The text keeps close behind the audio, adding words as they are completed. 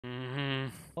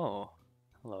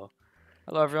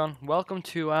Hello everyone, welcome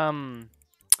to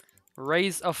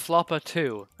Raise a Floppa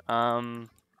 2. I'm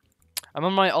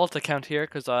on my alt account here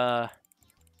because I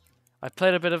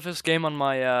played a bit of this game on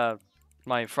my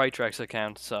my Fright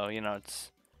account, so you know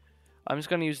I'm just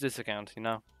gonna use this account, you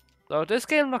know. So this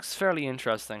game looks fairly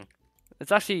interesting.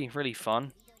 It's actually really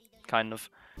fun, kind of.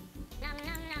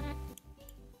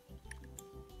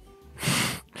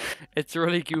 It's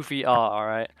really goofy. Ah,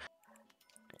 alright.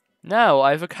 Now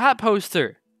I have a cat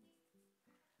poster.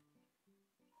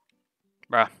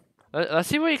 Bruh. Let's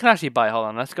see what you can actually buy. Hold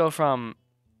on. Let's go from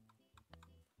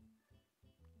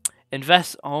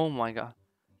invest. Oh my god.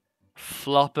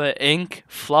 Floppa ink.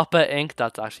 Floppa ink.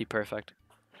 That's actually perfect.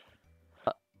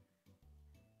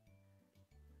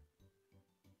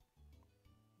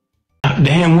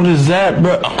 Damn, what is that,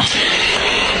 bro?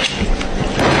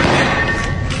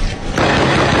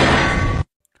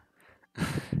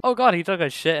 Oh god, he took a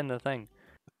shit in the thing.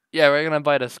 Yeah, we're gonna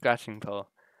buy the scratching tool.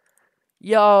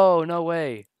 Yo, no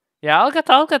way. Yeah, I'll get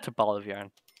the ball of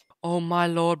yarn. Oh my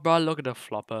lord, bro, look at the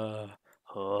flopper.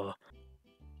 Oh.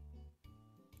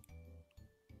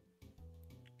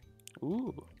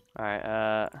 Ooh.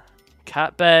 Alright,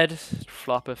 cat bed,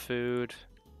 flopper food.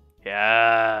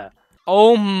 Yeah.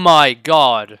 Oh my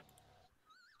god.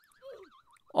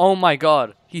 Oh my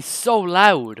god. He's so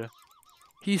loud.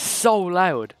 He's so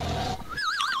loud.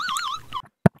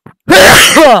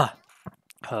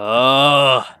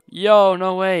 Yo,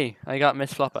 no way. I got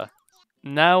Miss Floppa.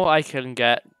 Now I can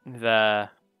get the...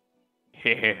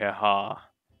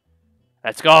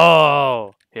 Let's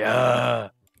go! Yeah!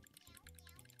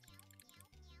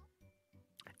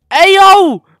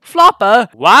 Ayo!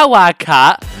 Floppa! Wawa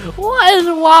cat! What is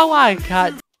Wawa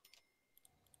cat?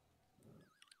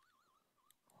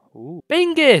 Ooh.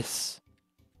 Bingus!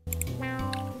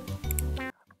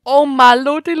 Oh my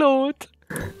lordy lord!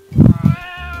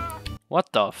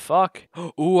 What the fuck?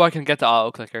 Ooh, I can get the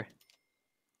auto clicker.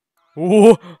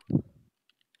 Ooh!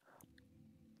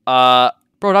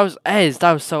 Bro, that was Ez.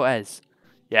 That was so Ez.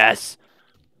 Yes!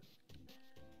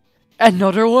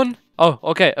 Another one? Oh,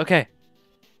 okay, okay.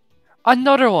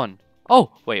 Another one!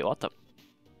 Oh, wait, what the...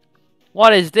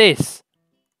 What is this?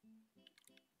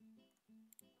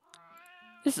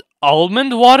 This is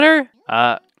almond water?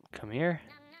 Come here.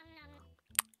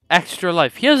 Extra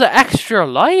life. He has an extra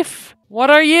life? What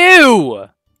are you?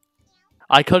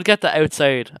 I could get the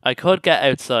outside. I could get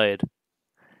outside.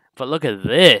 But look at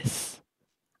this.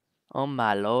 Oh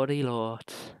my lordy lord.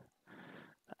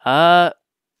 I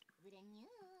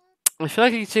feel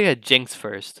like I should get Jinx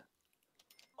first.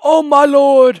 Oh my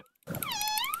lord!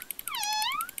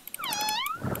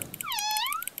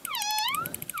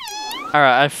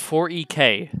 Alright, I have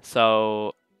 40k,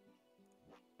 so...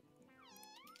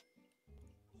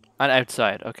 And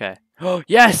outside, okay. Oh,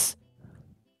 yes!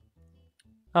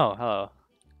 Oh, hello.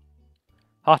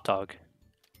 Hot dog.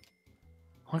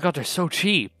 Oh my god, they're so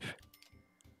cheap.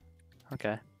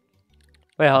 Okay.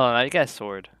 Wait, hold on, I get a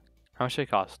sword. How much did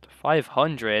it cost?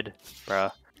 500?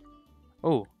 Bruh.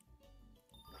 Oh.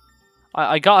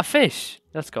 I got a fish!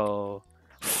 Let's go.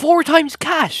 4 times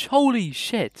cash! Holy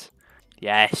shit!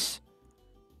 Yes.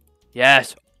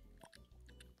 Yes.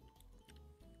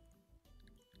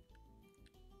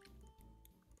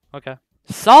 Okay.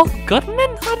 Saul Goodman?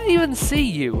 I didn't even see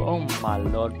you. Oh my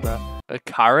lord, bro. A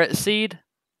carrot seed?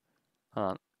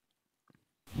 Hold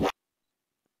on.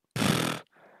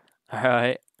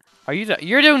 Alright. Are you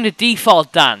you're doing the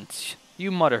default dance,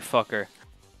 you motherfucker.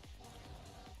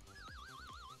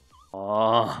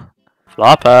 Oh.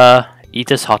 Floppa. Eat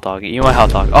this hot dog. Eat my hot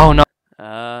dog. Oh no.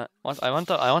 What? I want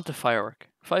the firework.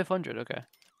 500, okay.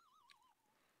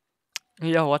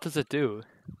 Yo, what does it do?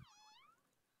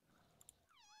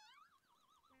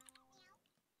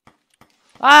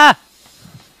 Ah!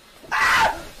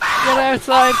 Get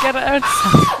outside, get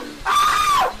outside.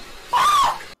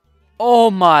 Oh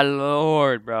my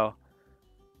lord, bro.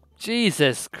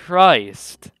 Jesus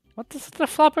Christ. What is the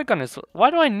flopper gun is? Why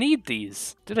do I need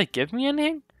these? Did they give me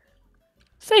anything?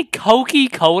 Say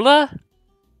Coca-Cola?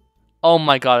 Oh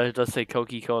my god, it does say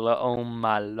Coca-Cola. Oh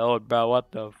my lord, bro.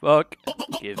 What the fuck?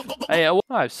 Hey,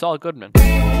 I have Saul Goodman.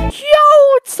 Yo,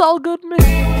 it's Saul Goodman.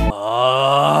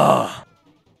 Oh.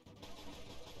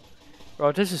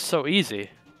 Bro, this is so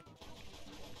easy.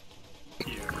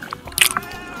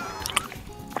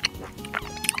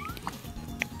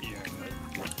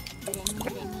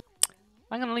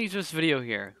 I'm gonna leave this video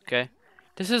here, okay?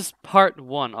 This is part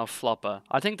 1 of Floppa.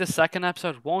 I think the second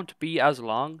episode won't be as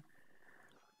long.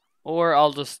 Or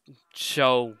I'll just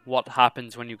show what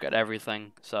happens when you get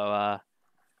everything. So,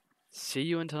 see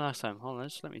you until next time. Hold on,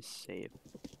 just let me save.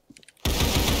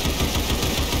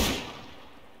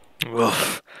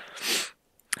 Oof.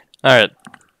 Alright.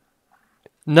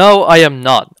 No, I am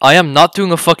not. I am not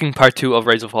doing a fucking part 2 of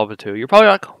Rise of Floppa 2. You're probably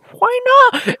like, why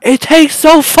not? It takes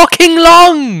so fucking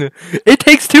long! It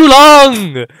takes too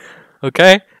long!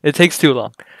 Okay? It takes too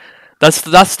long. That's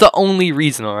the only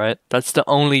reason, alright? That's the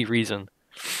only reason.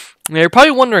 Now, you're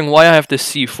probably wondering why I have this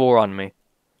C4 on me.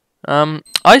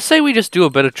 I say we just do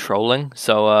a bit of trolling.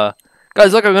 So,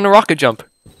 guys, look, I'm gonna rocket jump.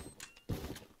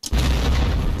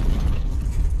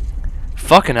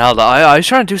 Fucking hell, I was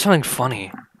trying to do something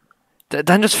funny. That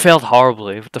just failed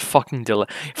horribly with the fucking delay.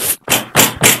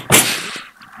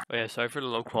 Oh yeah, sorry for the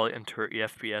low quality and 30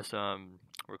 FPS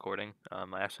recording. I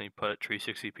accidentally put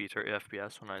 360p 30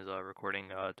 FPS when I was recording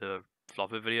the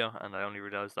Floppa video, and I only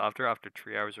realized after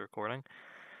 3 hours of recording.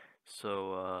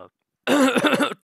 So